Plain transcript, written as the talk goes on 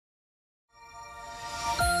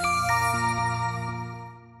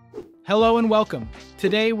Hello and welcome.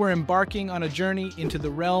 Today we're embarking on a journey into the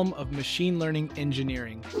realm of machine learning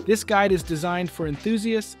engineering. This guide is designed for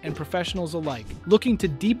enthusiasts and professionals alike, looking to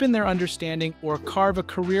deepen their understanding or carve a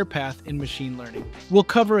career path in machine learning. We'll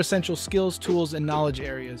cover essential skills, tools, and knowledge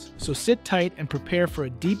areas, so sit tight and prepare for a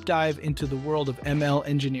deep dive into the world of ML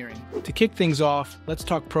engineering. To kick things off, let's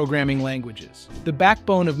talk programming languages. The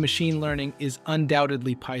backbone of machine learning is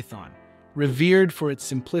undoubtedly Python, revered for its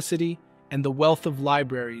simplicity and the wealth of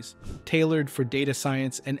libraries tailored for data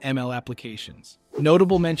science and ML applications.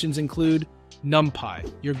 Notable mentions include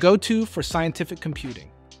NumPy, your go-to for scientific computing,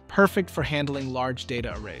 perfect for handling large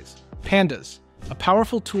data arrays. Pandas, a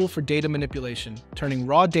powerful tool for data manipulation, turning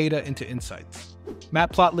raw data into insights.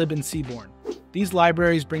 Matplotlib and Seaborn. These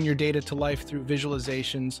libraries bring your data to life through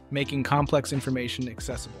visualizations, making complex information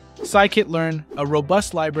accessible. Scikit-learn, a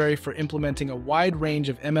robust library for implementing a wide range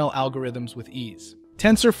of ML algorithms with ease.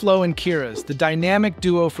 TensorFlow and Keras, the dynamic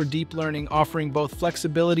duo for deep learning, offering both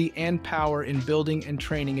flexibility and power in building and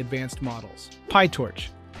training advanced models. PyTorch,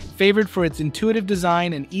 favored for its intuitive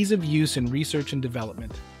design and ease of use in research and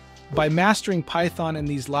development. By mastering Python and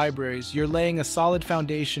these libraries, you're laying a solid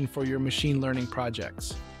foundation for your machine learning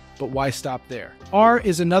projects. But why stop there? R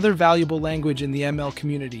is another valuable language in the ML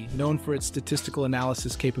community, known for its statistical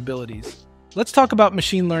analysis capabilities. Let's talk about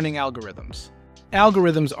machine learning algorithms.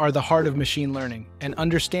 Algorithms are the heart of machine learning, and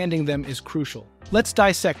understanding them is crucial. Let's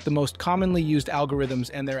dissect the most commonly used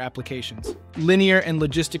algorithms and their applications. Linear and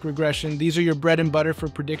logistic regression, these are your bread and butter for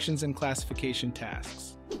predictions and classification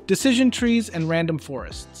tasks. Decision trees and random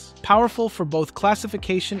forests. Powerful for both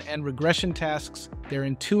classification and regression tasks, they're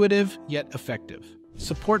intuitive yet effective.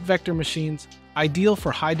 Support vector machines, ideal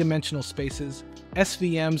for high-dimensional spaces.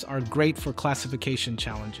 SVMs are great for classification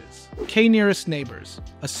challenges. K-nearest neighbors,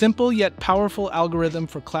 a simple yet powerful algorithm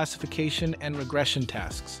for classification and regression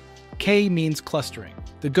tasks. K means clustering,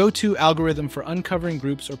 the go-to algorithm for uncovering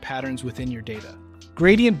groups or patterns within your data.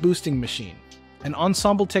 Gradient boosting machine, an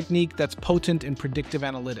ensemble technique that's potent in predictive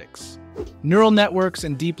analytics. Neural networks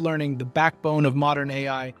and deep learning, the backbone of modern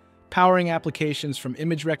AI, powering applications from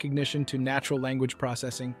image recognition to natural language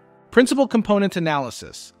processing. Principal component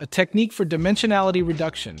analysis, a technique for dimensionality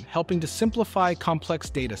reduction, helping to simplify complex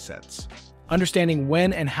data sets. Understanding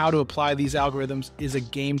when and how to apply these algorithms is a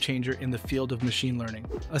game changer in the field of machine learning.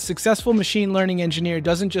 A successful machine learning engineer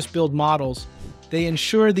doesn't just build models, they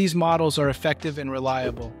ensure these models are effective and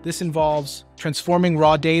reliable. This involves transforming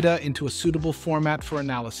raw data into a suitable format for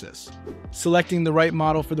analysis, selecting the right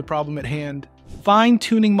model for the problem at hand,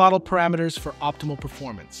 fine-tuning model parameters for optimal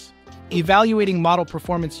performance, evaluating model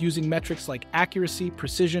performance using metrics like accuracy,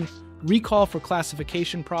 precision, recall for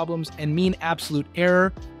classification problems, and mean absolute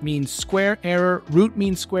error, mean square error, root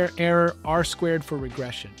mean square error, R-squared for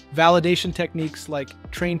regression. Validation techniques like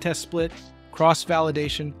train test split,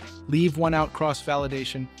 cross-validation, leave one out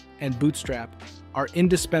cross-validation, and Bootstrap are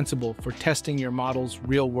indispensable for testing your model's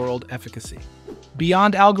real-world efficacy.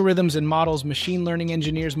 Beyond algorithms and models, machine learning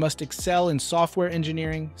engineers must excel in software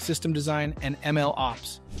engineering, system design, and ML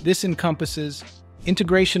ops. This encompasses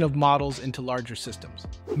integration of models into larger systems,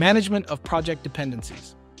 management of project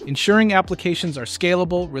dependencies, ensuring applications are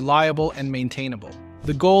scalable, reliable, and maintainable.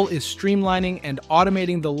 The goal is streamlining and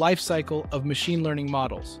automating the lifecycle of machine learning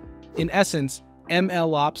models. In essence,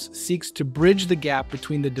 MLOps seeks to bridge the gap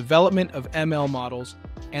between the development of ML models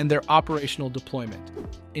and their operational deployment,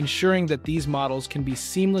 ensuring that these models can be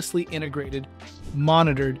seamlessly integrated,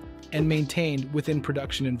 monitored, and maintained within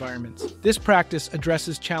production environments. This practice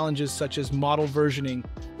addresses challenges such as model versioning,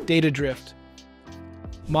 data drift,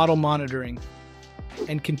 model monitoring,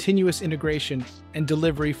 and continuous integration and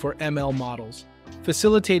delivery for ML models,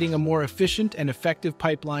 facilitating a more efficient and effective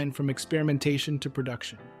pipeline from experimentation to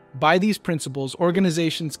production. By these principles,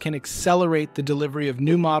 organizations can accelerate the delivery of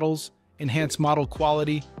new models, enhance model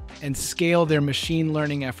quality, and scale their machine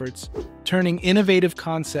learning efforts, turning innovative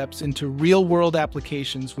concepts into real-world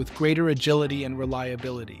applications with greater agility and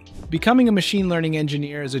reliability. Becoming a machine learning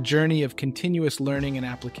engineer is a journey of continuous learning and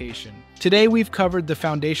application. Today, we've covered the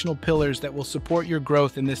foundational pillars that will support your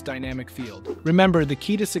growth in this dynamic field. Remember, the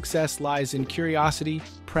key to success lies in curiosity,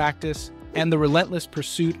 practice, and the relentless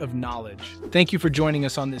pursuit of knowledge. Thank you for joining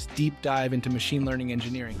us on this deep dive into machine learning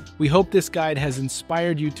engineering. We hope this guide has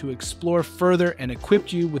inspired you to explore further and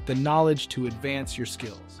equipped you with the knowledge to advance your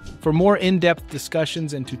skills. For more in-depth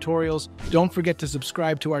discussions and tutorials, don't forget to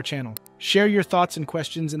subscribe to our channel. Share your thoughts and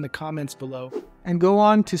questions in the comments below. And go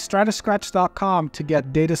on to stratascratch.com to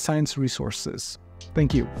get data science resources.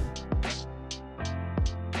 Thank you.